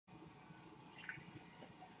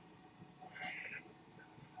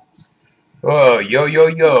Oh,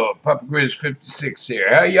 yo, Papa Grizz56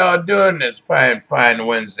 here. How y'all doing this fine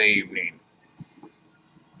Wednesday evening?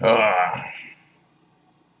 Uh,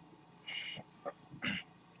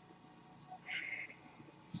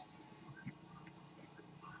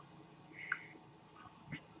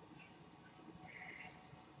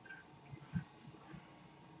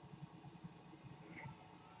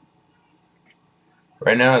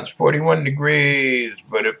 right now it's 41 degrees,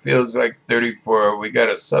 but it feels like 34. We got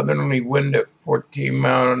a southerly wind at 14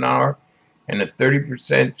 miles an hour and a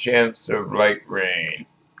 30% chance of light rain.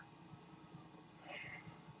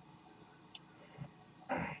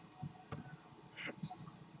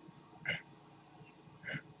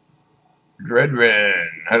 Dredrin,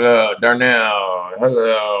 hello, Darnell,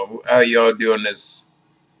 hello. How y'all doing this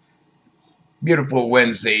beautiful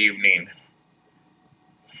Wednesday evening?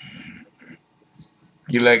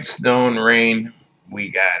 You like snow and rain? We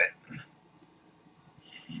got it.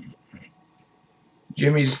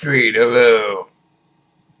 Jimmy Street, hello.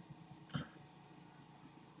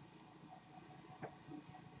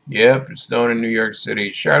 Yep, it's snowing in New York City.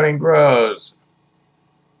 Charlene Gross.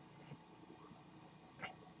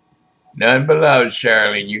 None but love,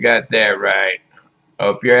 Charlene. You got that right.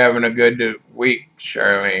 Hope you're having a good week,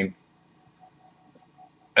 Charlene.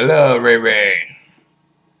 Hello, Ray Ray.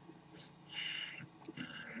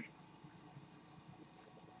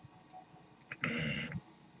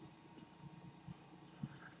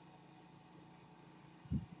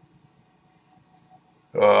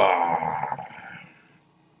 Oh,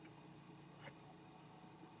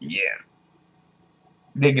 yeah.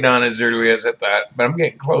 Didn't get on as early as I thought, but I'm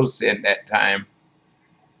getting close in that time.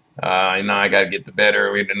 I got to get to bed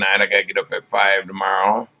early tonight. I got to get up at 5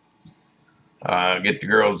 tomorrow. Get the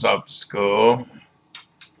girls off to school.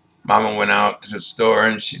 Mama went out to the store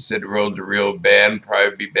and she said the roads are real bad and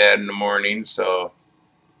probably be bad in the morning, so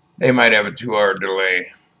they might have a 2-hour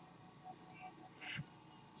delay.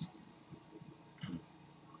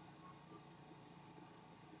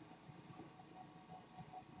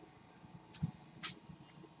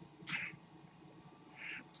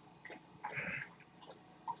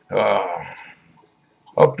 Uh,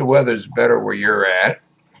 Hope the weather's better where you're at.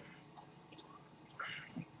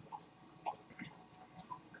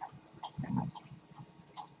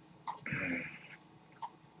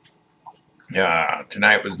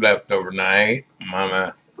 Tonight was leftover night.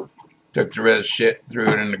 Mama took the rest of shit, threw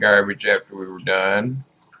it in the garbage after we were done.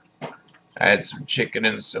 I had some chicken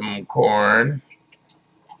and some corn.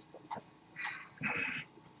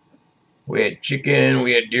 We had chicken,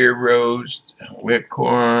 we had deer roast, we had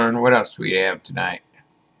corn. What else do we have tonight?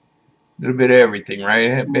 A little bit of everything,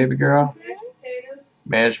 right, baby girl?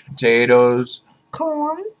 Mashed potatoes.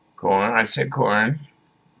 Corn. Corn. I said corn.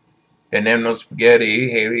 And then no spaghetti.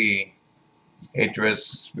 Haley ate the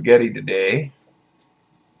rest of spaghetti today.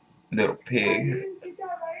 Little pig.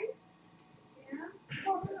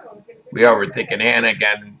 We all were thinking Hannah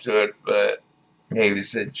got into it, but Haley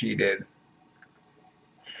said she did.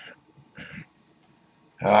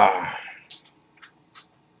 Ah.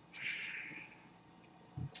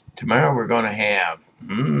 Tomorrow we're going to have,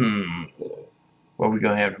 what are we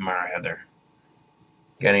going to have tomorrow, Heather?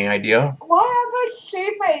 Got any idea? What about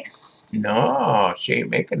she makes? No, she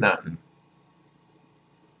ain't making nothing.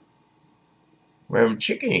 We're having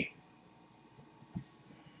chicken.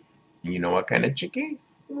 You know what kind of chicken?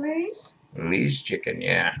 Lee's. Lee's chicken,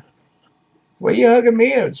 yeah. What are you hugging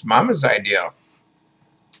me? It's Mama's idea.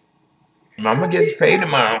 Mama gets paid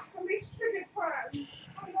tomorrow.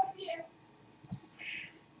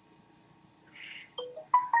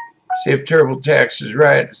 See if TurboTax is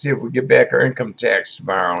right. See if we get back our income tax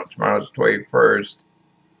tomorrow. Tomorrow's 21st.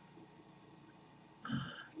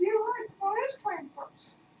 You're right, tomorrow's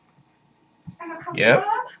 21st. Yep.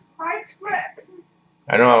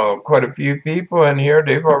 I know quite a few people in here,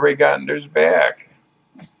 they've already gotten theirs back.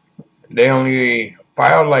 They only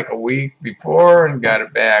filed like a week before and got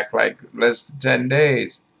it back like less than 10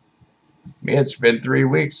 days. Me, it's been 3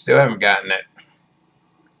 weeks, still haven't gotten it.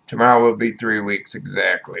 Tomorrow will be 3 weeks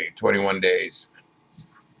exactly, 21 days.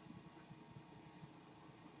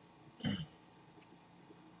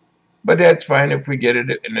 But that's fine if we get it,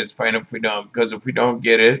 and it's fine if we don't, because if we don't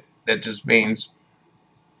get it, that just means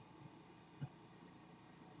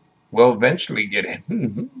we'll eventually get it.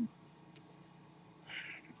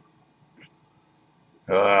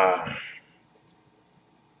 uh,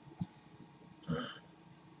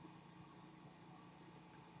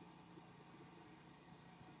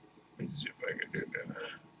 let's see if I can do that.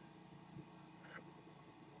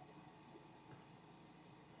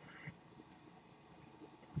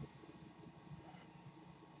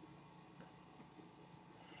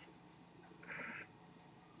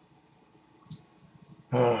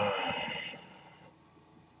 Oh.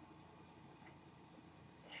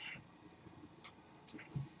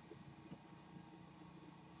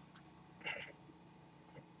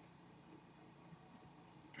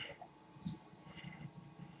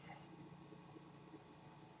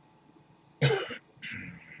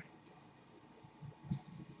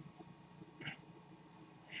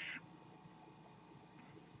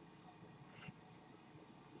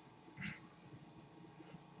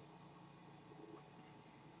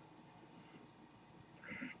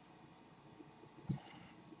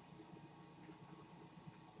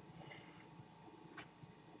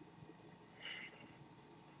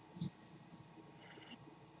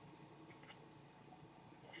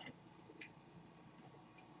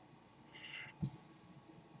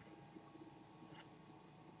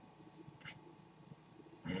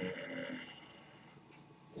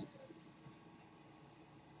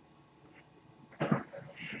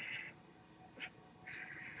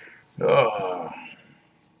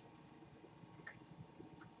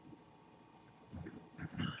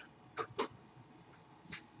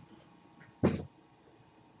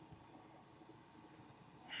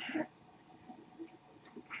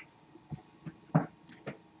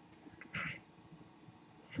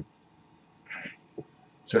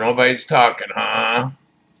 So nobody's talking, huh?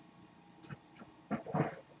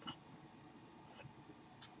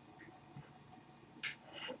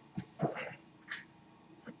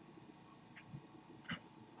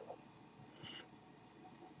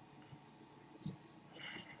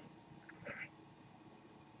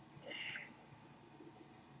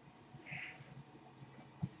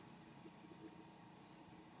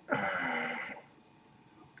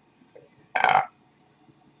 Ah,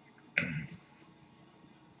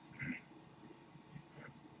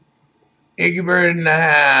 Iggy Bird in the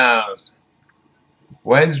house.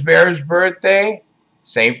 When's Bear's birthday?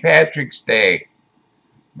 St. Patrick's Day,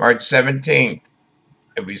 March 17th.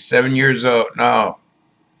 He'll be 7 years old. No.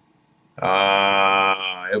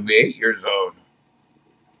 He'll be 8 years old.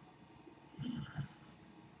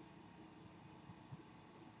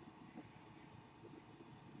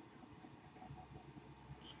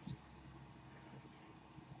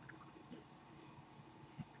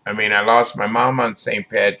 I mean, I lost my mom on St.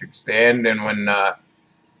 Patrick's Day, and then when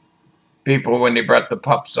people, when they brought the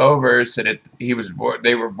pups over, said they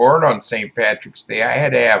were born on St. Patrick's Day, I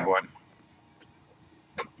had to have one.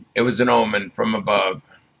 It was an omen from above.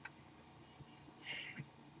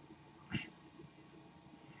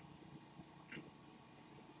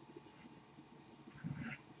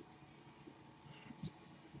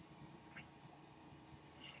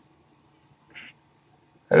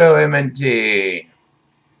 Hello, MNT.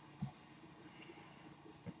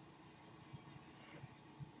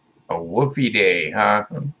 A woofy day, huh?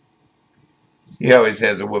 He always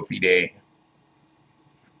has a woofy day.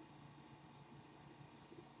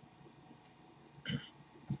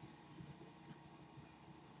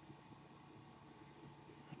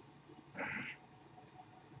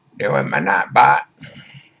 They went my not bot.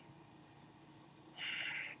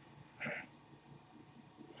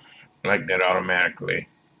 Like that automatically.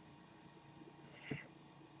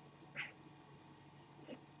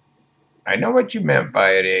 I know what you meant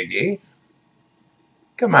by it, Iggy.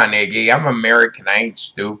 Come on, Iggy. I'm American. I ain't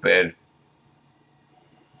stupid.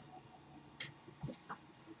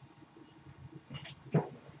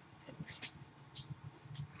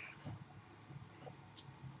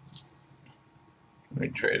 Let me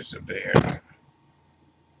try this up there.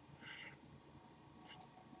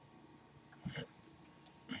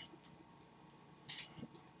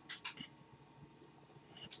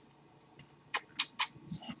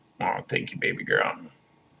 Oh, thank you, baby girl.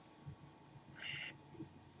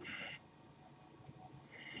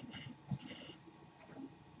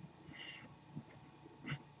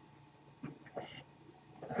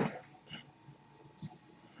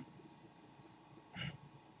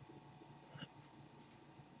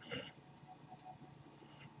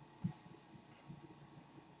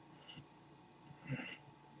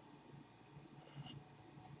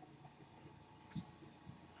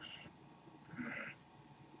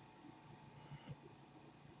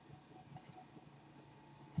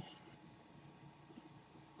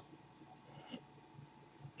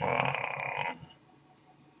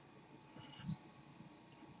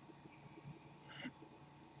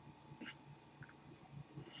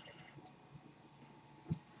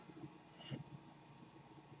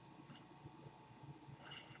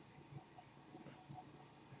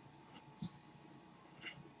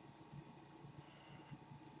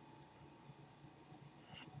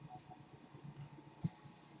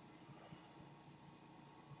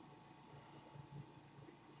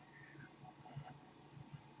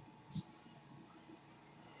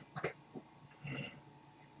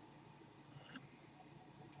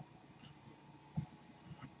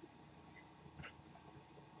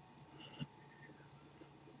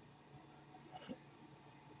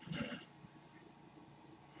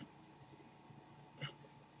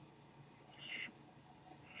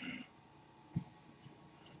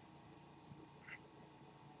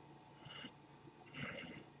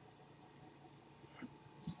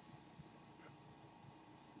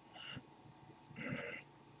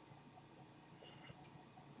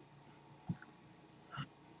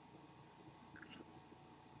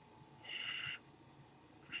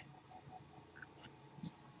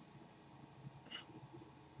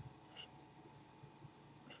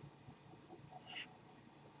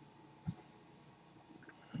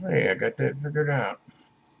 Hey, I got that figured out.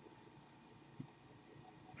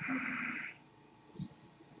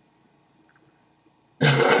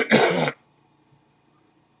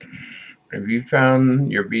 Have you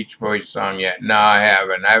found your Beach Boys song yet? No, I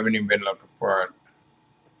haven't. I haven't even been looking for it.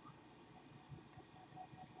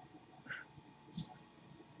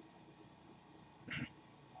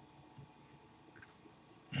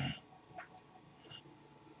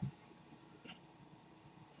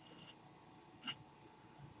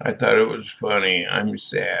 I thought it was funny. I'm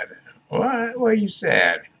sad. What? Why are you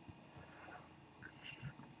sad?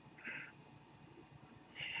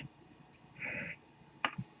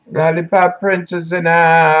 Lollipop Princess in the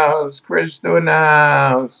house. Crystal in the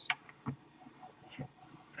house.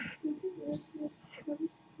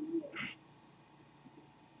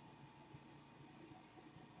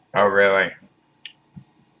 Oh, really?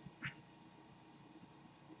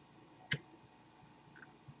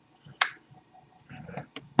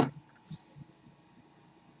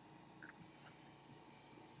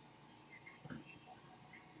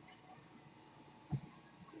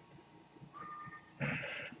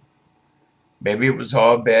 Maybe it was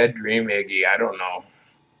all a bad dream, Iggy. I don't know.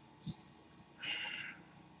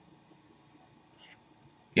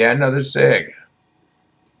 Yeah, another cig.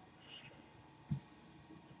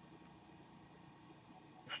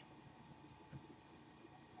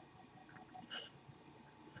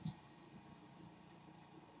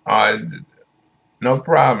 Uh, no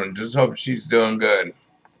problem. Just hope she's doing good.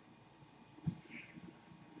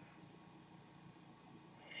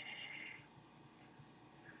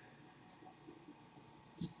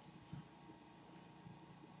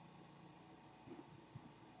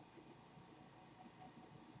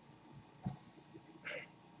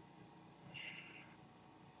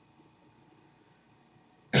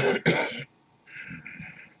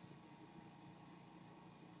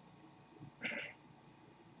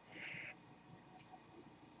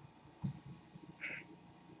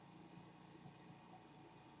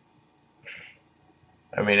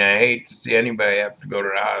 I mean, I hate to see anybody have to go to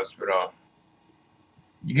the hospital.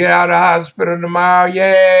 You get out of the hospital tomorrow,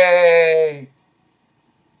 yay!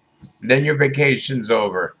 Then your vacation's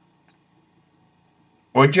over.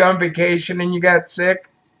 Weren't you on vacation and you got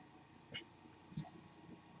sick?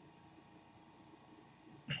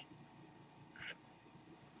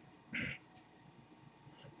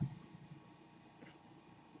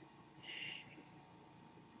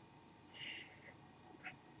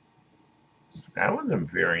 That wasn't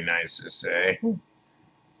very nice to say.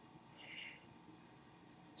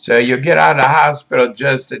 So you'll get out of the hospital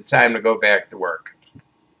just in time to go back to work.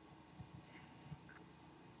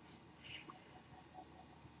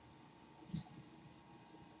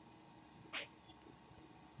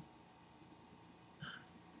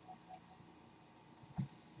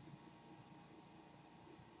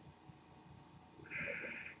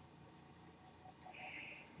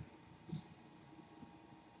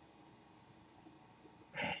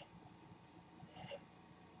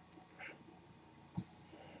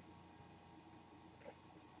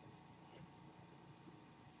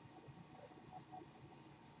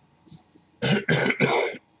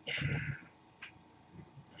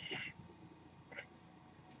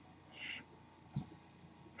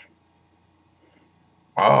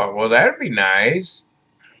 Oh, well, that'd be nice.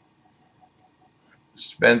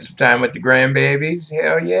 Spend some time with the grandbabies.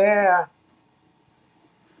 Hell yeah.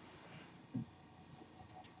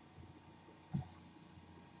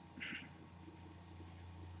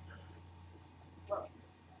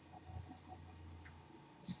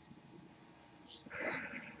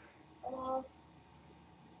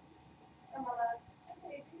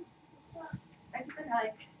 I just said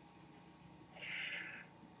hi.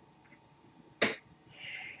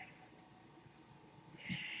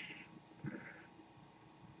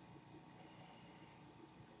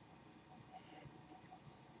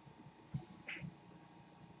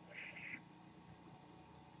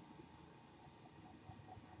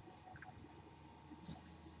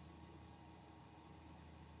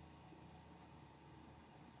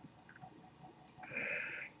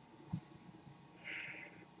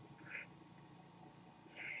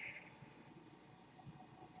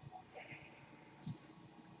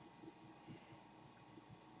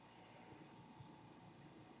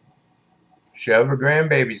 She'll have her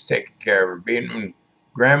grandbabies taken care of her. Beating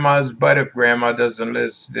grandma's butt if grandma doesn't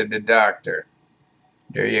listen to the doctor.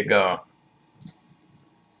 There you go.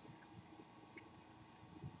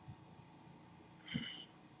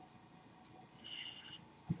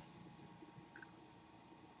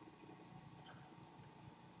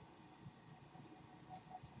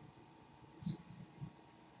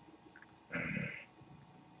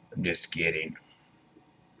 I'm just kidding.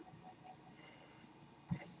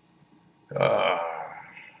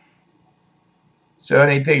 So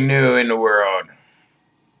anything new in the world?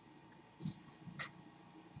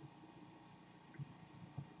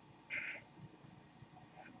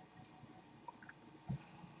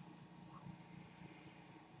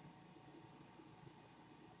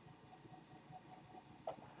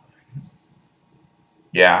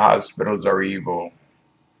 Yeah, hospitals are evil.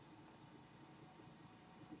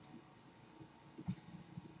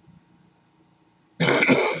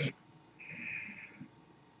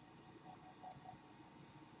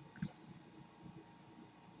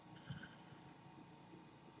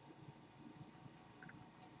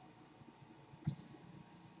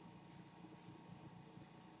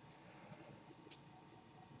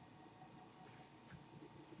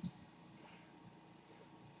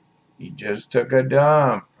 He just took a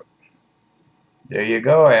dump. There you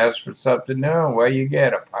go. Ask for something new. What you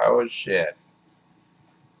get? A pile of shit.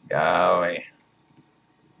 Golly.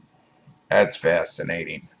 That's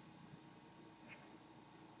fascinating.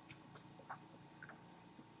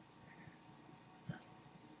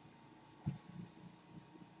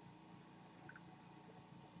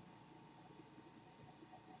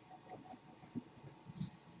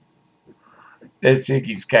 That's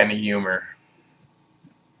Iggy's kind of humor.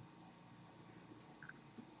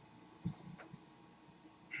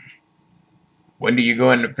 When do you go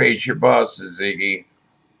in to face your bosses, Iggy?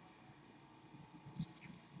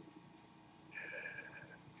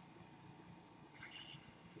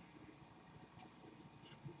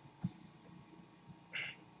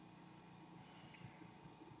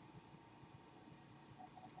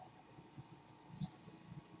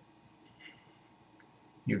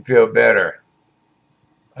 You feel better.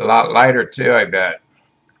 A lot lighter, too, I bet.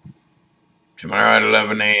 Tomorrow at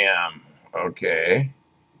 11 a.m. Okay.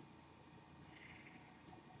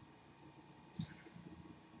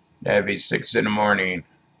 That'd be 6 in the morning.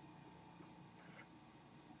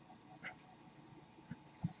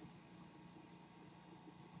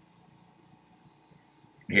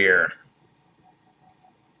 Here.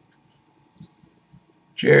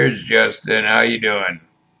 Cheers, Justin. How you doing?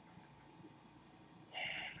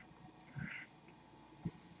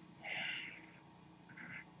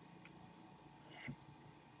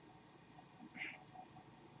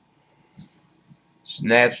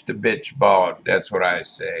 Snatch the bitch ball. That's what I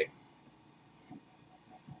say.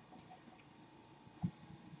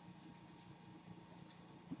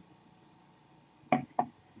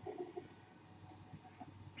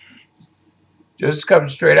 Just come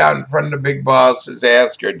straight out in front of the big bosses.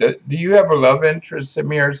 Ask her, do you have a love interest in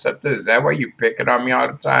me or something? Is that why you picking on me all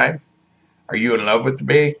the time? Are you in love with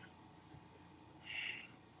me?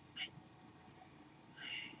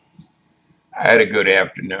 I had a good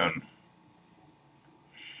afternoon.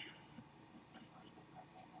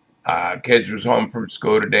 Kids was home from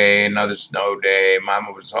school today. Another snow day.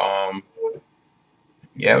 Mama was home.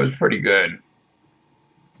 Yeah, it was pretty good.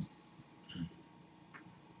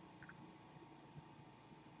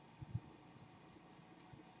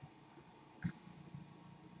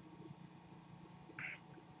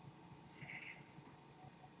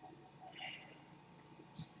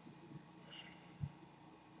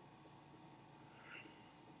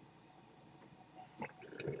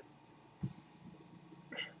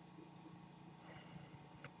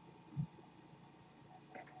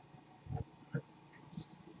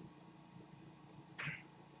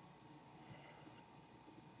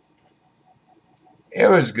 It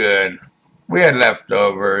was good. We had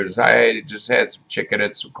leftovers. I just had some chicken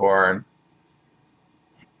and some corn.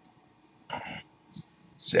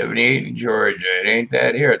 78 in Georgia. It ain't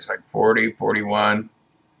that here. It's like 40, 41.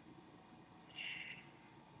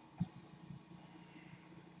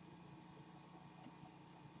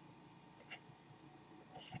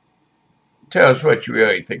 Tell us what you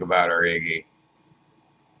really think about our Iggy.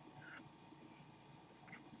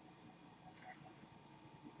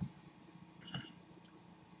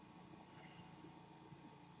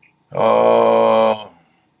 Oh,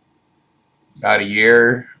 about a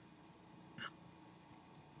year.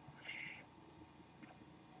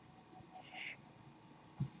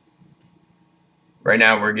 Right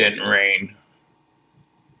now we're getting rain.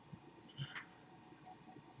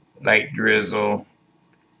 Light drizzle.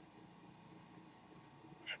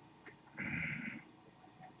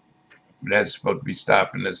 That's supposed to be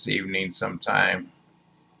stopping this evening sometime.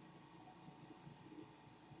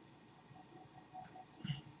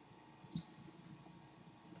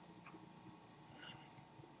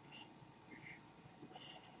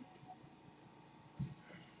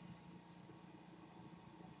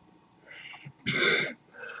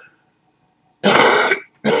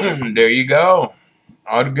 There you go.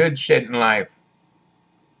 All the good shit in life.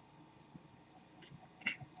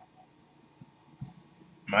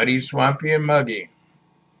 Muddy, swampy, and muggy.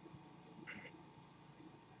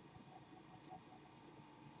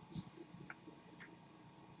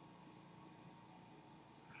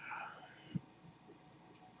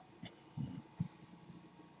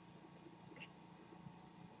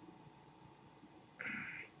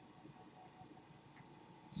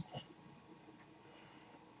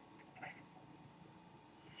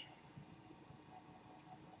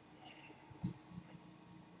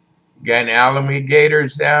 Got any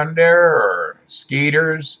alligators down there or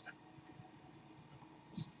skeeters?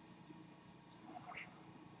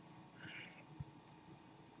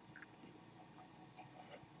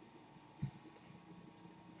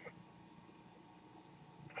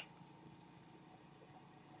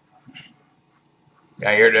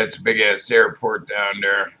 I hear that's a big ass airport down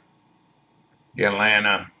there,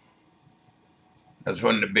 Atlanta. That's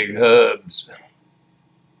one of the big hubs.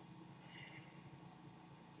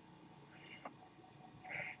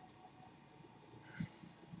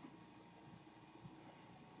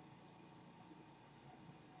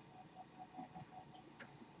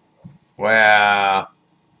 Wow.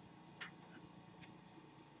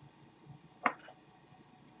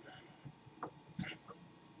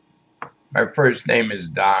 My first name is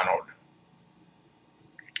Donald.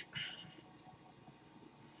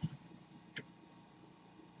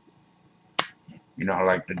 You know,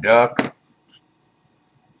 like the duck,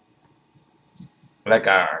 like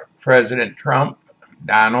President Trump,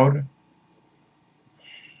 Donald.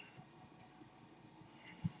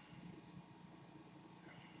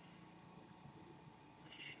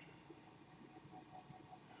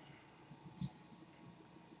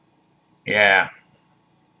 Yeah.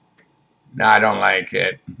 No, I don't like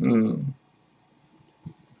it.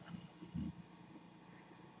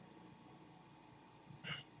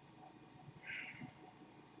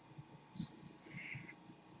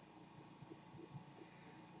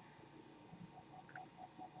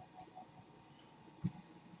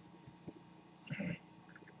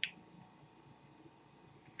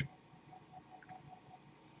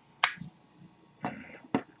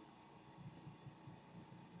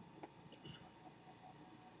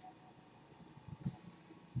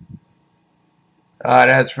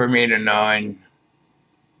 That's for me to know. And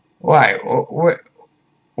why?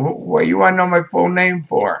 What you want to know my full name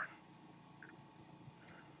for?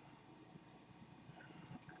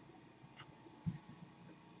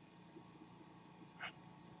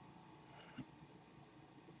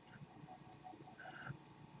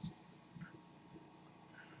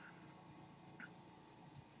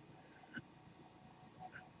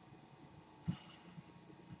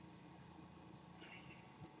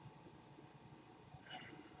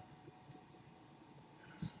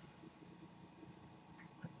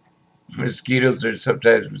 Mosquitoes are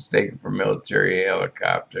sometimes mistaken for military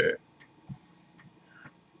helicopter.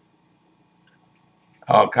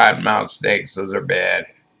 Oh, cottonmouth snakes, those are bad.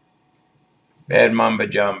 Bad mamba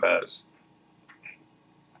jumbas.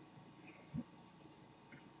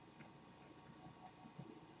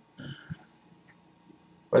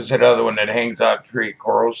 What's that other one that hangs out tree?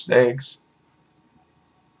 Coral snakes.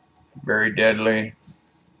 Very deadly.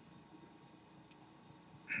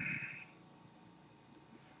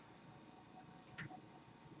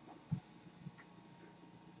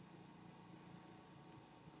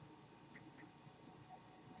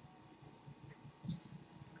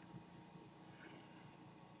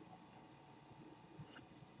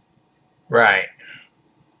 Right.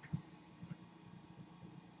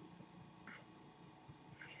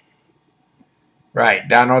 Right.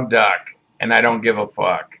 Donald Duck. And I don't give a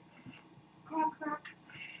fuck.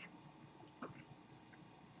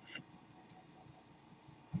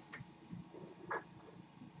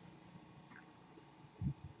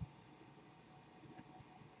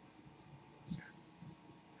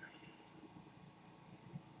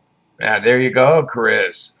 Now, there you go,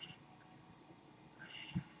 Chris.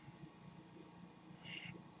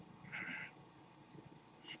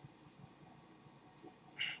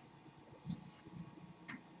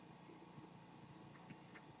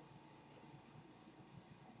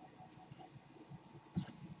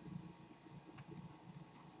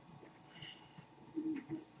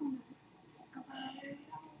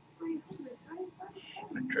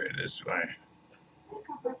 I'll try this way.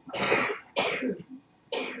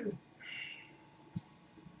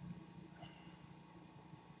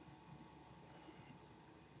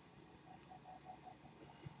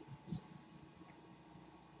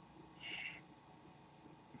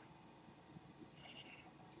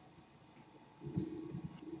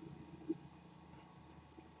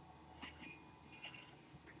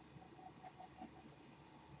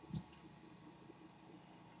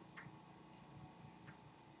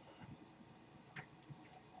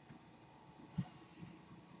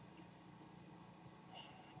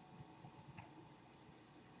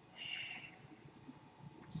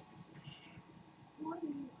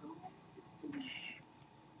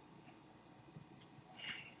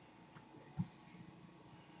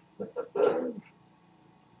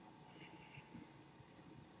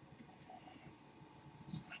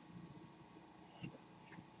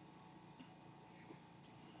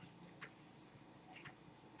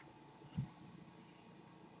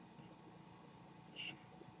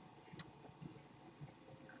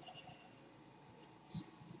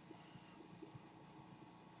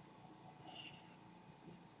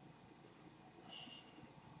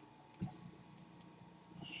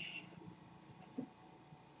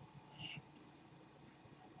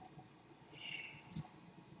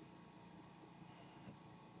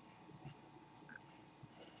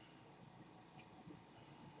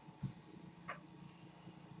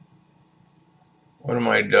 One of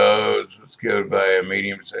my dogs was killed by a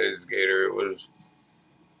medium-sized gator. It was,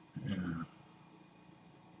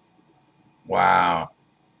 wow.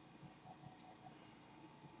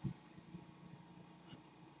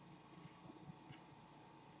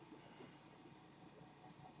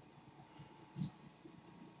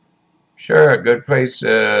 Sure, a good place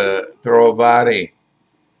to throw a body.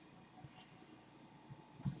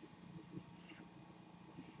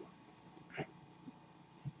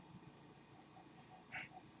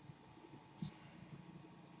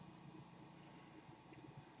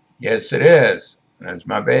 Yes, it is. That's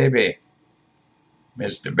my baby,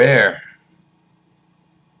 Mr. Bear.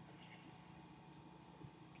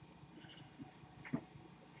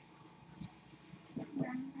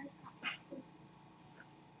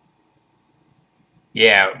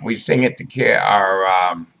 Yeah, we sing it to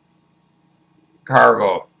our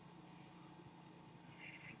cargo.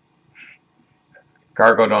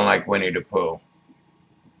 Cargo don't like Winnie the Pooh.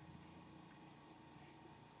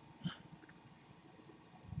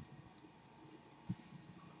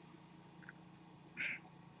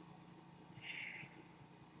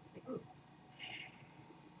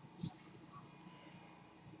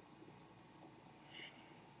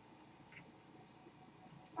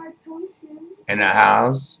 In the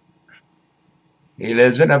house, he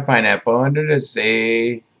lives in a pineapple under the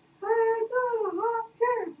sea.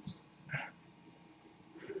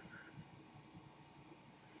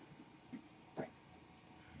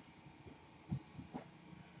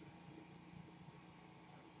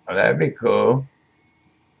 Oh, that'd be cool.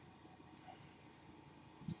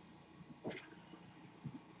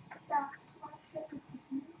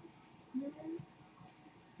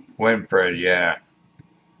 Winfred, yeah.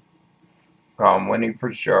 Call him Winnie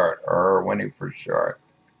for short, or Winnie for short.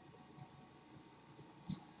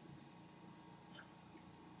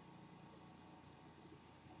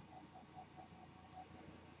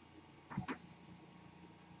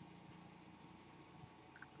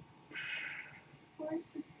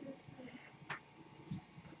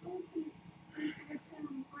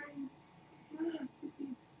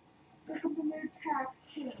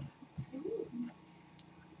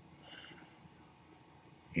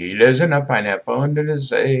 He lives in a pineapple under the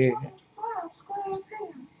sea.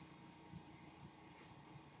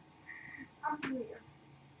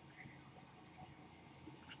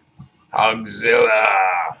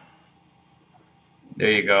 Hogzilla. There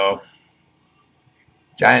you go.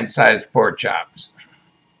 Giant-sized pork chops.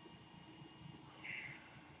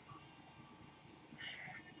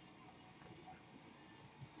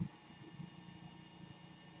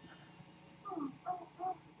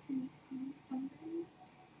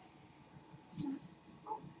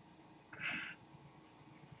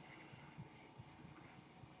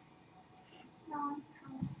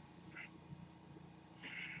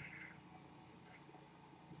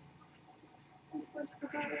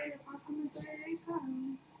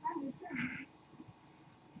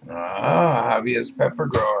 Ah, hobbyist pepper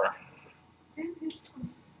grower.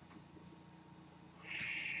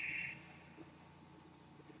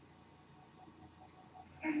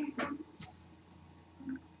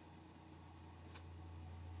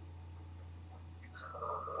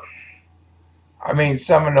 I mean,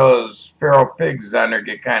 some of those feral pigs on there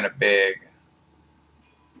get kind of big.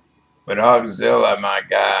 But Hogzilla, my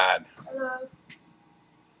God.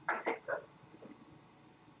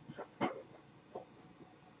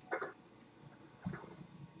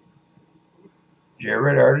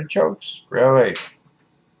 Jared artichokes? Really?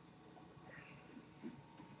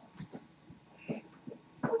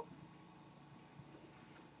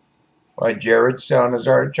 Why, Jared's selling his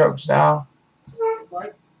artichokes now?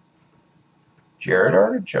 Jared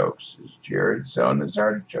artichokes. Is Jared selling his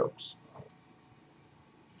artichokes?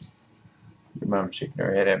 Your mom shaking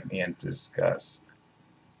her head at me in disgust.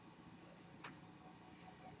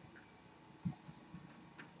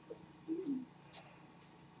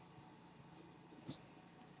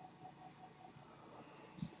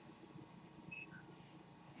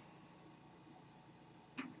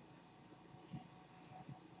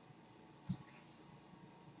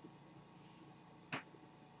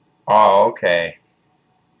 Oh, okay.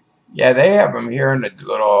 Yeah, they have them here in the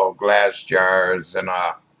little glass jars and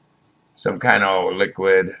some kind of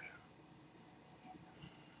liquid.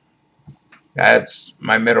 That's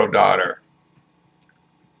my middle daughter.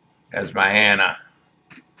 That's my Hannah.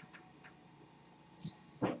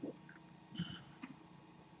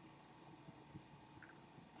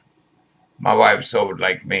 My wife's old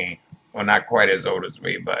like me. Well, not quite as old as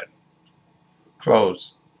me, but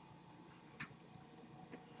close.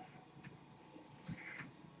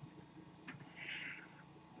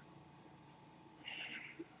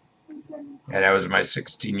 Yeah, that was my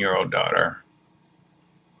 16-year-old daughter.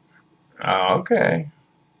 Oh, okay.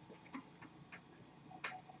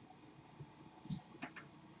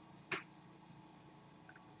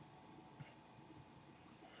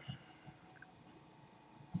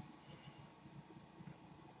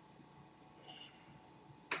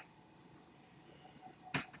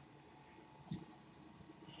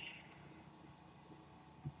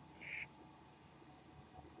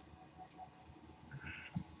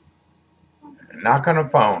 Knock on the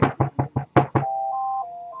phone.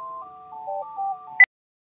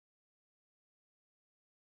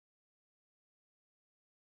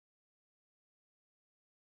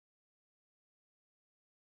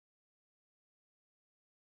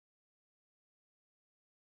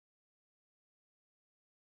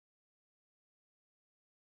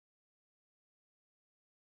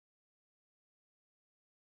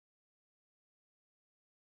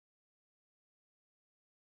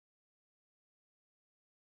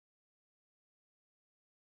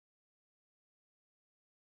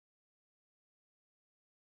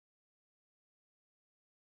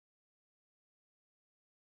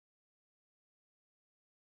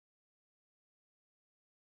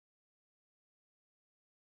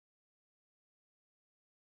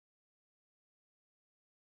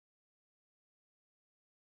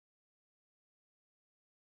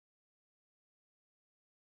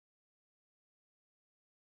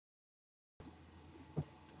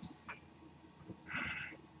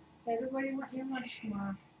 Everybody want your lunch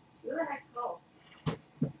tomorrow. Who the heck go?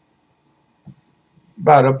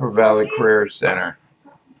 About Upper Valley Career Center.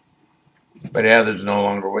 But Heather's no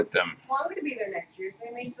longer with them. Well, I'm going to be there next year, so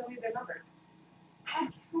you may still leave their number.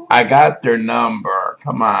 I got their number.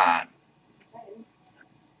 Come on.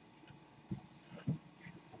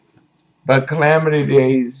 But Calamity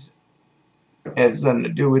Days has something to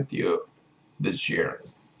do with you this year.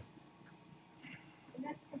 And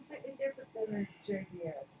that's completely different than the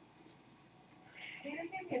JDS. Can you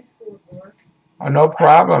give me a scoreboard? Oh, no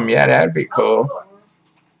problem. Yeah, that'd be Oh, cool. sure.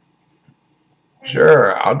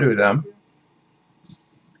 Sure, I'll do them.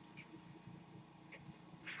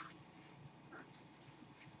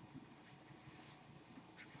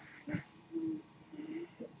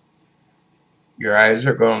 Your eyes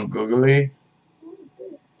are going googly.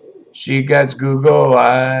 She got Google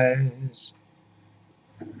eyes.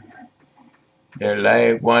 They're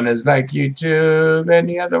like, one is like YouTube and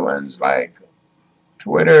the other one's like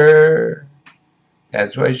Twitter.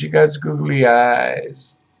 That's why she got googly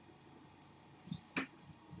eyes.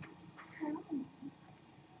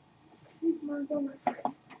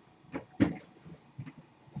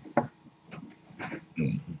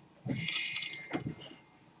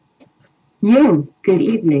 Yo, good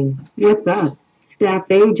evening. What's up? Staff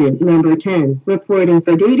agent number 10, reporting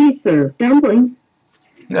for duty, sir. Dumpling.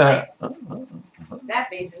 Nah. Staff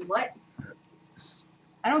agent, what?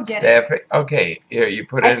 I don't get Staff. Okay, here, you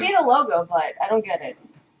put it. in. I see the logo, but I don't get it.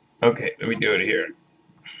 Okay, let me do it here.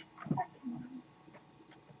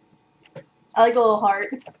 I like a little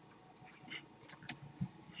heart.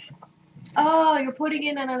 Oh, you're putting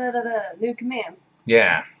in new commands.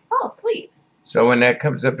 Yeah. Oh, sweet. So when that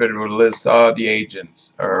comes up, it will list all the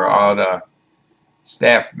agents or all the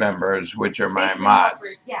staff members, which are my Basically mods.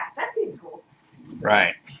 helpers. Yeah, that seems cool.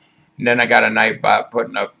 Right. And then I got a Nightbot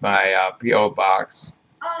putting up my P.O. box.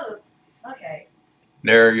 Oh, okay.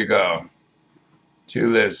 There you go.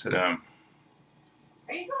 2 lists of them.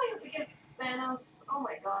 Are you going up against Thanos? Oh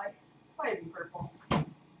my god. Why is he purple?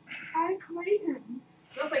 I created him.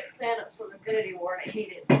 Feels like Thanos from Infinity War, and I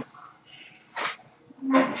hate it.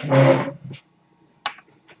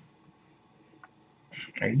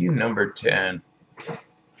 Are you number 10?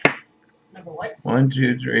 Number what? 1,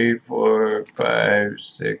 2, 3, 4, 5,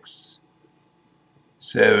 6,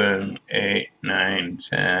 7, 8, 9,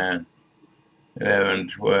 10, 11,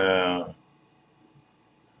 12,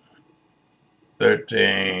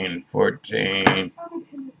 13, 14,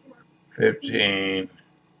 15,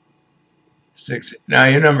 16. Now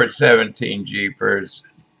you're number 17, Jeepers.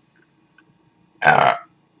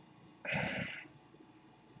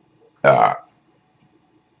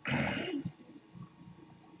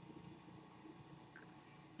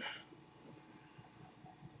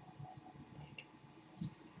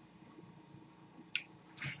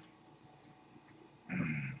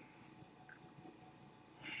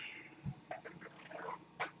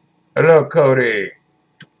 Hello, Cody.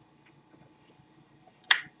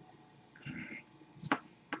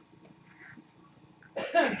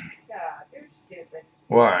 God, you're stupid.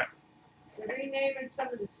 What? They're renaming some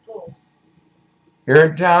of the schools. Here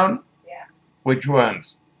in town? Yeah. Which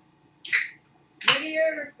ones?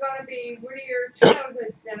 Whittier, gonna be Whittier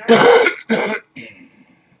Childhood Center.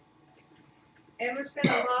 Emerson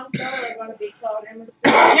and Longfellow are gonna be called Emerson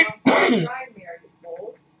and Longfellow Primary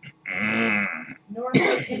School.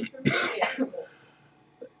 Norfolk Intermediate School.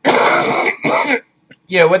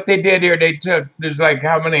 Yeah, what they did here, they took, there's like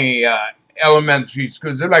how many elementary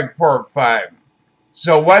schools? They're like 4 or 5.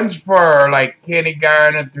 So one's for like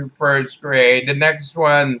kindergarten through 1st grade. The next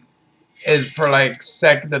one is for like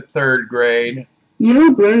 2nd to 3rd grade.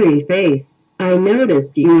 Your blurry face. I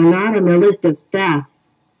noticed you are not on the list of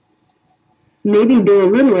staffs. Maybe do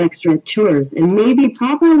a little extra chores, and maybe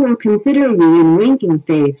Papa will consider you in winking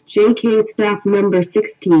face. JK staff number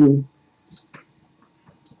 16.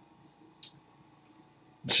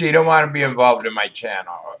 She don't want to be involved in my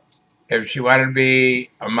channel. If she wanted to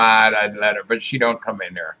be a mod, I'd let her, but she don't come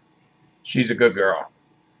in there. She's a good girl.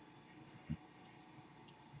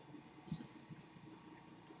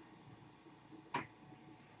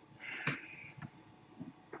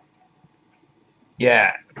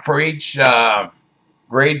 Yeah, for each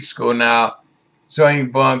grade school now, it's only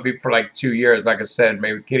going to be for like 2 years. Like I said,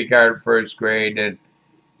 maybe kindergarten, 1st grade, and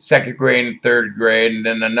 2nd grade and 3rd grade, and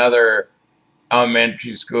then another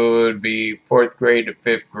elementary school would be 4th grade to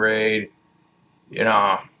 5th grade. You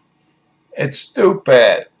know, it's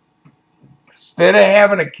stupid. Instead of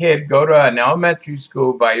having a kid go to an elementary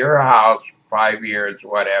school by your house for 5 years,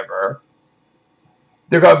 whatever,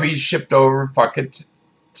 they're going to be shipped over fucking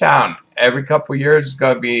town. Every couple years, it's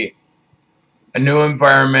going to be a new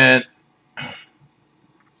environment.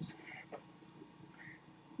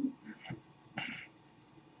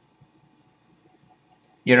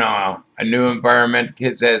 You know, a new environment.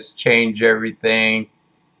 Kids has to change everything.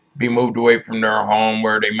 Be moved away from their home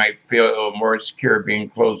where they might feel a little more secure being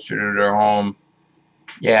closer to their home.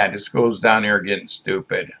 Yeah, the schools down here are getting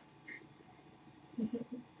stupid.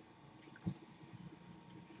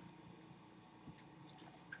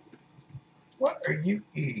 What are you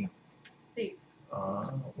eating? These.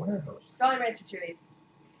 What are those? Jolly Rancher Chewies.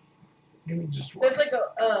 Give me just one. There's like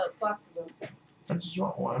a box of them. I just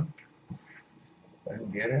want one. I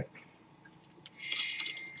can get it.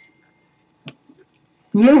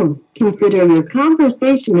 You consider your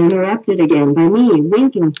conversation interrupted again by me,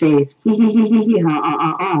 winking face. Hee hee hee hee hee ha ah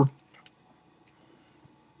ah ah.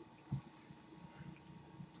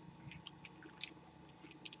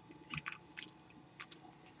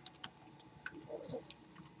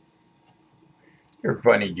 You're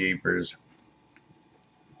funny, jeepers.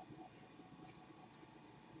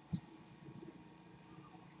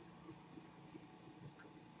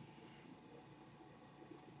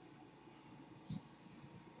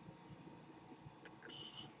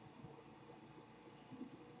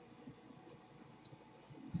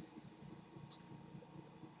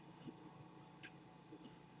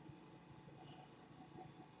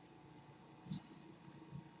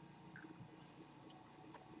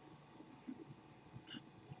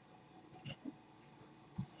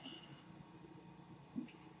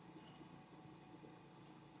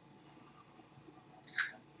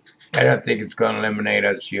 I don't think it's going to eliminate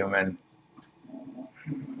us human.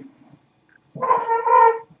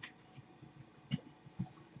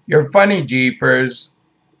 You're funny, jeepers.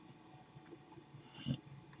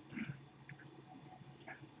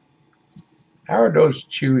 How are those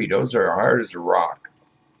chewy? Those are hard as a rock.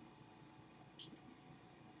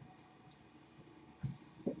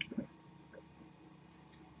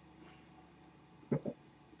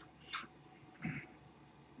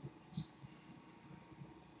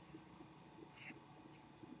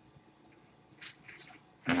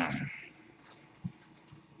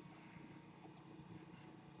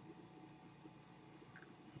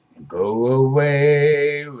 Go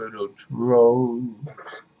away, little troll.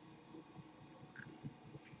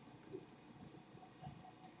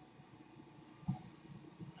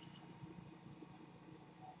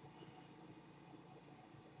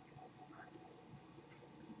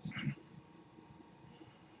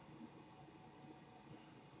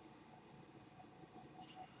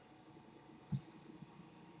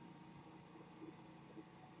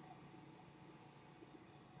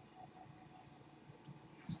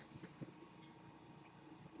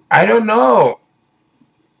 I don't know.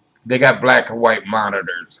 They got black and white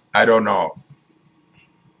monitors. I don't know.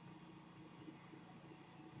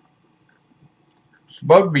 It's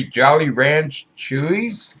supposed to be Jolly Ranch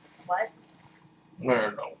Chewies? What? I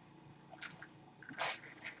don't know.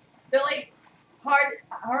 They're like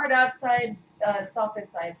hard outside, soft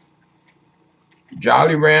inside.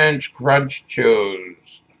 Jolly Ranch Crunch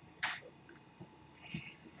Chews.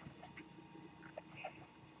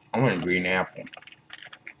 I want a green apple.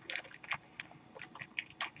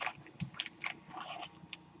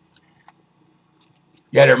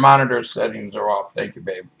 Yeah, their monitor settings are off. Thank you,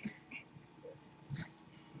 babe.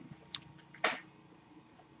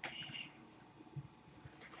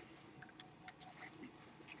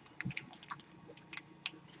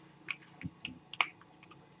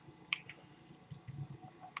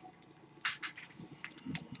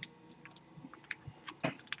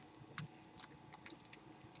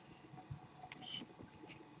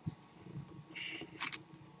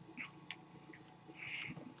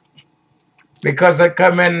 Because I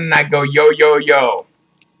come in and I go, yo, yo, yo.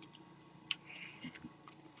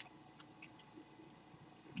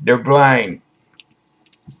 They're blind.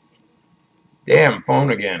 Damn,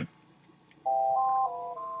 phone again.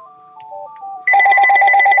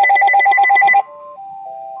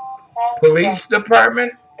 Police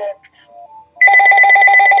department?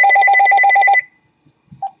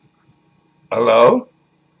 Hello?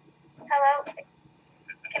 Hello.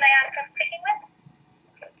 Can I ask who I'm speaking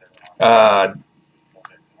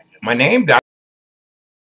with? My name, Doc.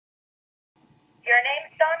 Your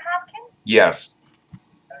name's Don Hopkins? Yes.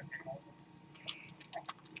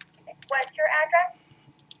 What's your address?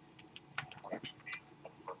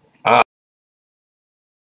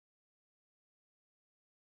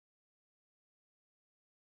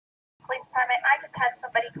 Police department. I just had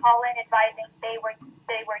somebody call in advising they were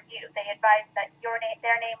you. They advised that their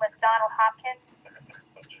name was Donald Hopkins,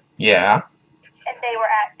 Yeah. and they were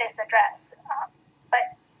at this address.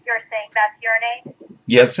 But you're saying that's your name?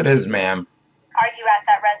 Yes, it is, ma'am. Are you at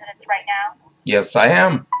that residence right now? Yes, I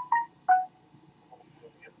am.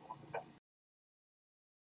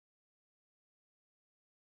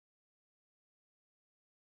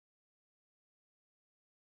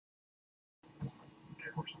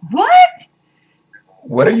 What?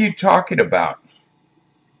 What are you talking about?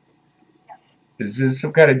 Is this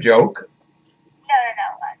some kind of joke?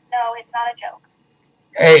 No, it's not a joke.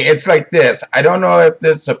 Hey, it's like this. I don't know if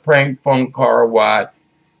this is a prank phone call or what.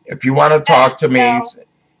 If you want to talk to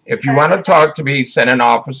me, send an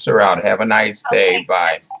officer out. Have a nice day. Okay.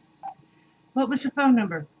 Bye. What was your phone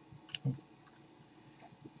number?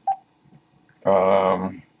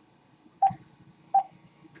 Oh,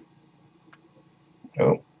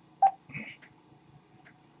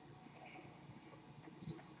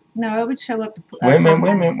 No, it would show up. wait a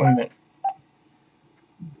minute.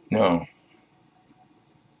 No.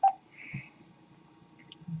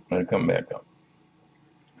 Let it come back up.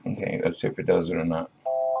 Okay, let's see if it does it or not.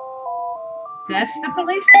 That's the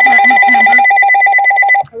police department's number.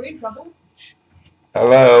 Are we in trouble?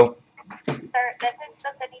 Hello? Sir, this is the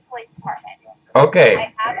Sydney Police Department. Okay.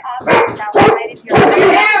 I have officers outside of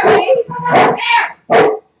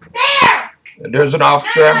your There's an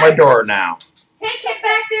officer at my door now. Take him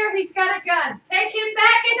back there. He's got a gun. Take him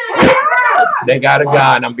back into the house. They got a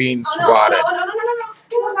gun. I'm being swatted. No.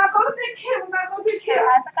 We're not going to big kid. We're not going to big kid.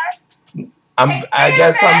 I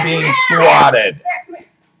guess I'm being swatted.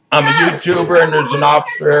 I'm a YouTuber and there's an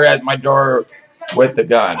officer at my door with the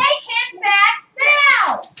gun. Take him back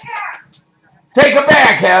now. Take it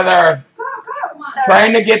back, Heather. Come on.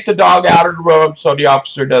 Trying to get the dog out of the room so the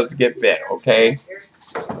officer doesn't get bit, okay?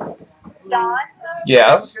 Don?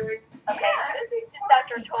 Yes. Okay, this is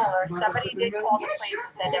Dr. Toller. Somebody did call the police and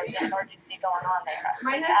said there was an emergency going on there.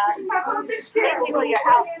 My next is not going to big kid. Basically, your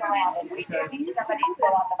house surrounded. We do need somebody to go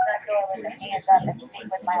on the front door with their hands up and speak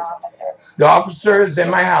with my officer. The officer is in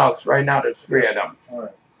my house right now. There's 3 of them.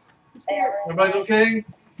 Everybody's okay?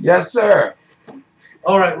 Yes, sir.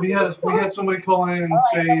 All right, we had somebody call in and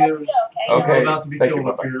say there was Okay. about to be Thank killed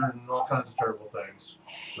you. up here and all kinds of terrible things.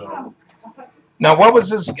 So Now, what was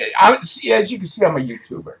this? As you can see, I'm a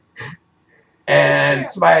YouTuber. And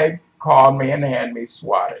somebody called me and had me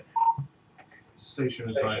swatted. station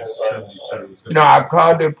advice 72. You know, I've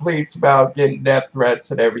called the police about getting death threats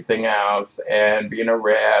and everything else and being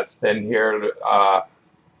arrested. And here, a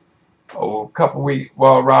couple weeks,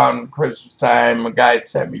 well, around Christmas time, a guy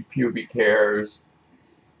sent me pubic hairs.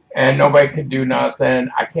 And nobody could do nothing.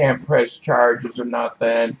 I can't press charges or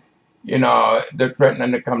nothing. You know, they're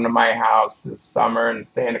threatening to come to my house this summer and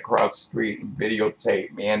stand across the street and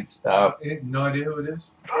videotape me and stuff. No idea who it is?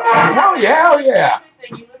 Hell yeah.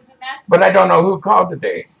 But I don't know who called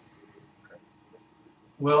today.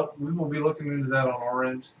 Well, we will be looking into that on our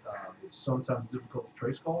end. It's sometimes difficult to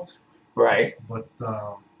trace calls, Right. but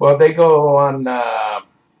Well, they go on,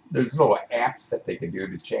 there's little apps that they can do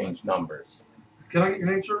to change numbers. can I get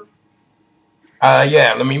your name, sir?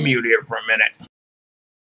 Yeah, let me mute here for a minute.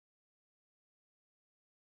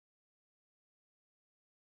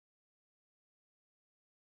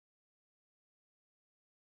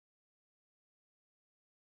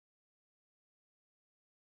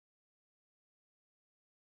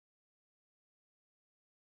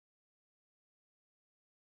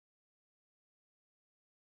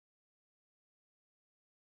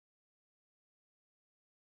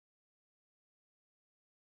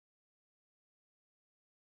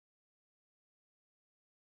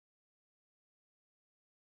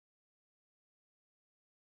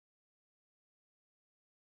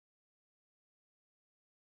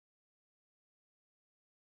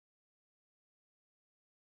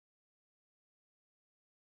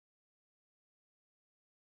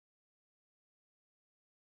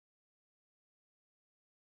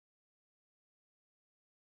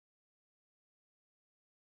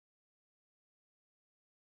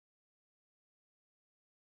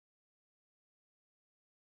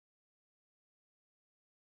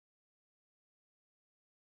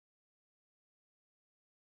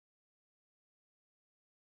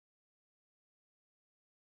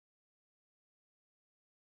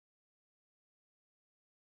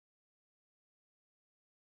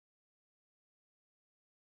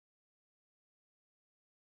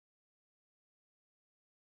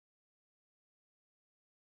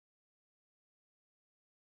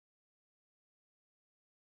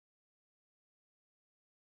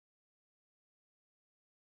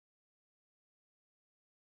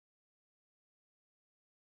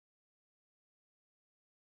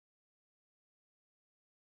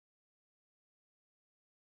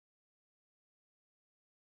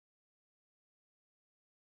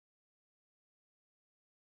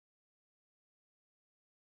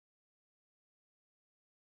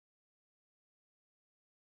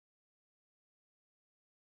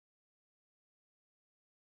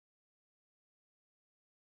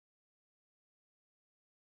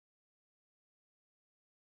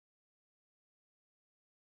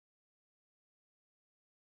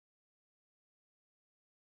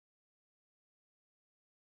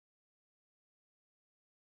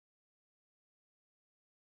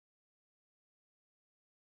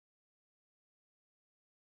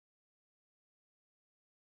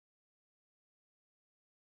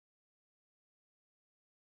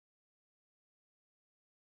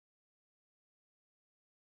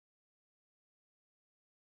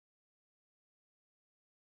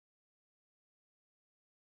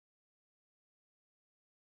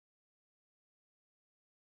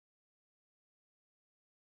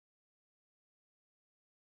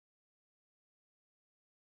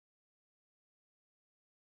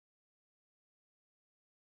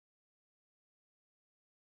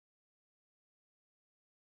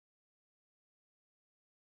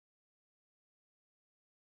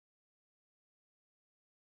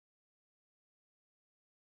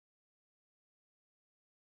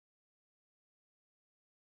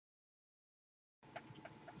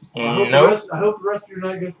 Nope. I hope the rest of your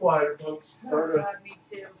night goes quieter, folks. Oh, Sorry God, me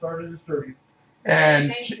too. to disturb you.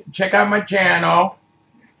 And check out my channel.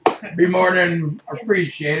 Be more than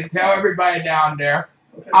appreciated. Tell everybody down there,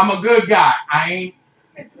 I'm a good guy. I ain't.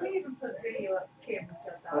 We even put video up, camera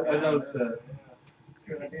stuff out. I noticed that.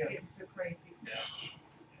 Good idea. It's so crazy.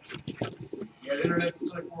 Yeah, the internet's a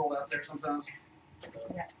sick world out there sometimes.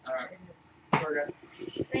 Yeah. Alright. Sorry,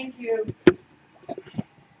 guys. Thank you.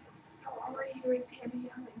 All I hear is him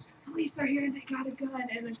yelling, police are here, they got a gun,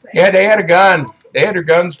 and it's like, Yeah, they had a gun. They had their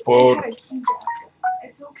guns they pulled. had a huge ass.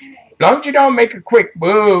 It's okay. As long as you don't make a quick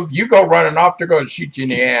move, you go running off, they're going to shoot you in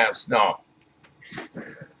the ass. No.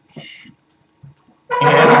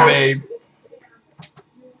 And babe.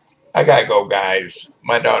 I gotta go, guys.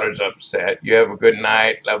 My daughter's upset. You have a good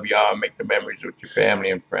night. Love y'all. Make the memories with your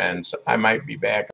family and friends. I might be back.